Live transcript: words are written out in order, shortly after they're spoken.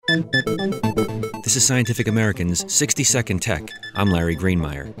This is Scientific American's 60-Second Tech. I'm Larry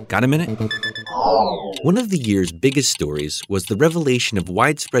Greenemeier. Got a minute? One of the year's biggest stories was the revelation of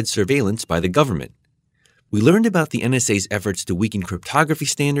widespread surveillance by the government. We learned about the NSA's efforts to weaken cryptography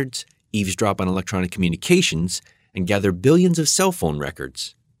standards, eavesdrop on electronic communications, and gather billions of cell phone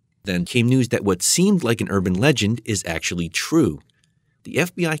records. Then came news that what seemed like an urban legend is actually true. The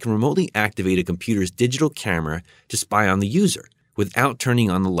FBI can remotely activate a computer's digital camera to spy on the user without turning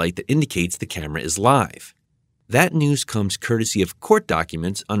on the light that indicates the camera is live. That news comes courtesy of court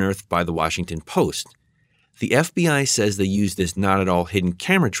documents unearthed by the Washington Post. The FBI says they used this not-at-all hidden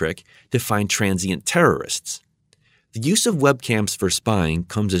camera trick to find transient terrorists. The use of webcams for spying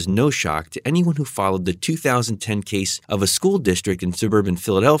comes as no shock to anyone who followed the 2010 case of a school district in suburban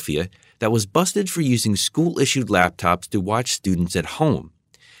Philadelphia that was busted for using school-issued laptops to watch students at home.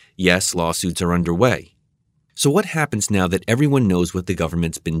 Yes, lawsuits are underway. So what happens now that everyone knows what the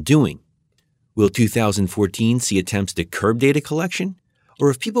government's been doing? Will 2014 see attempts to curb data collection? Or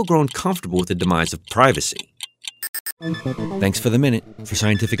have people grown comfortable with the demise of privacy? Thanks for the minute. For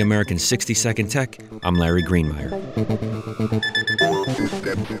Scientific American's 60-Second Tech, I'm Larry Greenemeier.